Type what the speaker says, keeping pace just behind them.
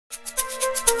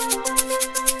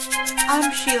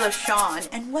I'm Sheila Shawn,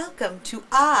 and welcome to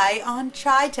Eye on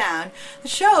Chi-Town, the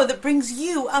show that brings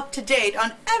you up to date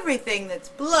on everything that's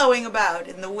blowing about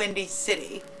in the Windy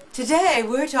City. Today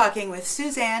we're talking with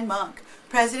Suzanne Monk,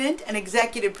 president and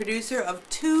executive producer of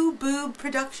Boob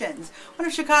Productions, one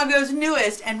of Chicago's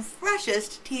newest and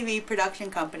freshest TV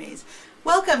production companies.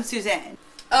 Welcome, Suzanne.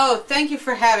 Oh, thank you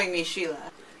for having me,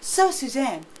 Sheila. So,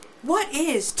 Suzanne, what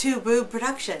is Boob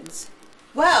Productions?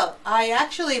 Well, I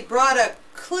actually brought a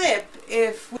clip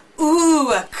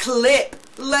Ooh, a clip.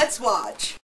 Let's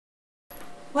watch.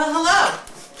 Well, hello.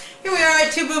 Here we are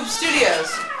at Boob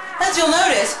Studios. As you'll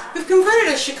notice, we've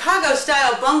converted a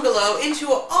Chicago-style bungalow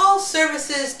into an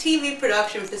all-services TV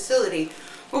production facility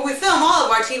where we film all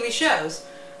of our TV shows.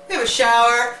 We have a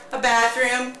shower, a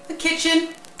bathroom, a kitchen,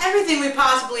 everything we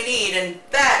possibly need, and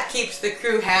that keeps the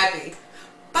crew happy.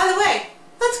 By the way,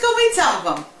 let's go meet some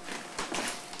of them.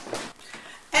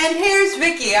 And here's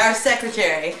Vicky, our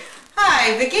secretary.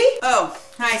 Hi, Vicky. Oh,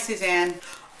 hi, Suzanne.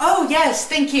 Oh, yes,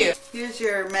 thank you. Here's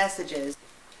your messages.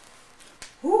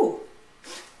 Ooh,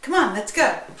 come on, let's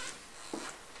go.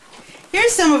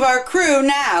 Here's some of our crew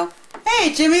now.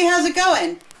 Hey, Jimmy, how's it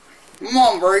going? Come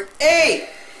on, Bert. Hey,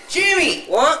 Jimmy.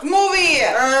 What? Come over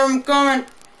here. I'm coming.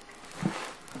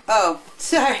 Oh,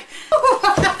 sorry.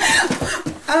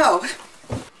 Oh.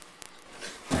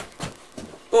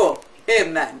 Oh, hey,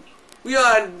 man. We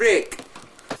are on break.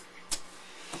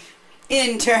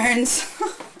 Interns.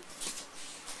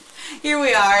 Here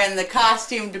we are in the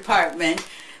costume department.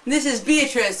 This is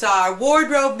Beatrice, our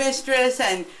wardrobe mistress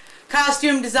and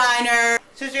costume designer.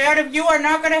 Suzanne, if you are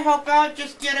not going to help out,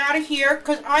 just get out of here,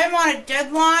 because I'm on a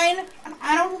deadline, and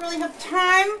I don't really have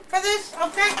time for this,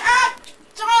 okay? Ah!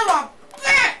 Son of a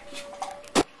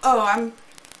bitch! Oh, I'm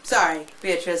sorry,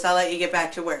 Beatrice. I'll let you get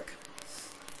back to work.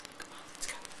 Come on, let's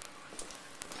go.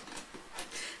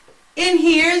 In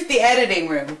here's the editing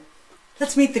room.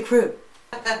 Let's meet the crew.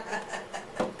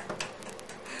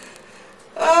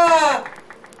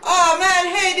 Oh man,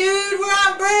 hey dude, we're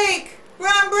on break. We're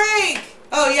on break.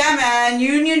 Oh yeah, man,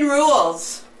 union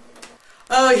rules.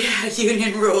 Oh yeah,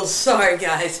 union rules. Sorry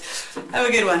guys. Have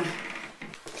a good one.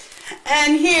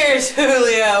 And here's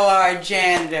Julio, our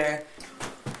janitor.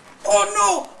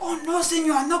 Oh no,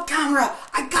 senor, no camera.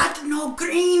 I got no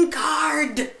green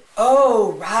card.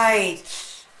 Oh, right.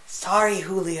 Sorry,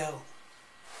 Julio.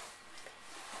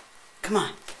 Come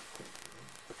on.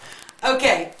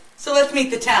 Okay, so let's meet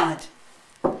the talent.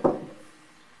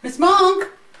 Miss Monk,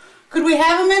 could we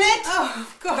have a minute? Oh,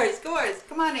 of course.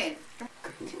 Come on in.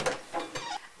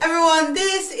 Everyone,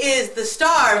 this is the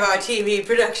star of our TV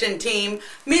production team,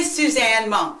 Miss Suzanne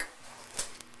Monk.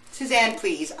 Suzanne,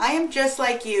 please. I am just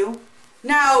like you.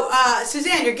 Now,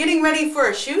 Suzanne, you're getting ready for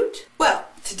a shoot? Well,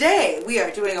 today we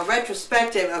are doing a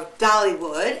retrospective of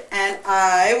Dollywood, and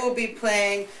I will be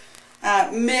playing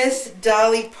Miss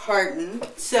Dolly Parton.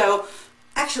 So,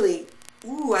 actually,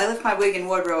 ooh, I left my wig and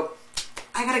wardrobe.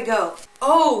 I gotta go.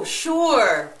 Oh,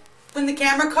 sure. When the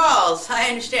camera calls, I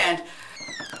understand.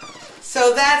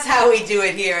 So that's how we do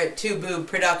it here at Boob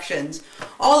Productions.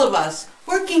 All of us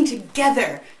working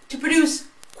together to produce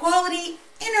quality,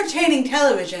 entertaining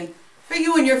television for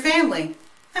you and your family.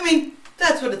 I mean,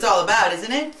 that's what it's all about,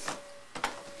 isn't it?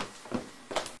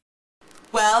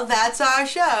 Well, that's our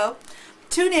show.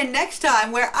 Tune in next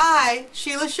time where I,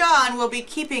 Sheila Shawn, will be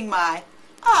keeping my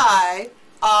eye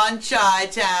on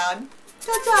Chi-Town.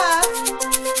 Ta-ta!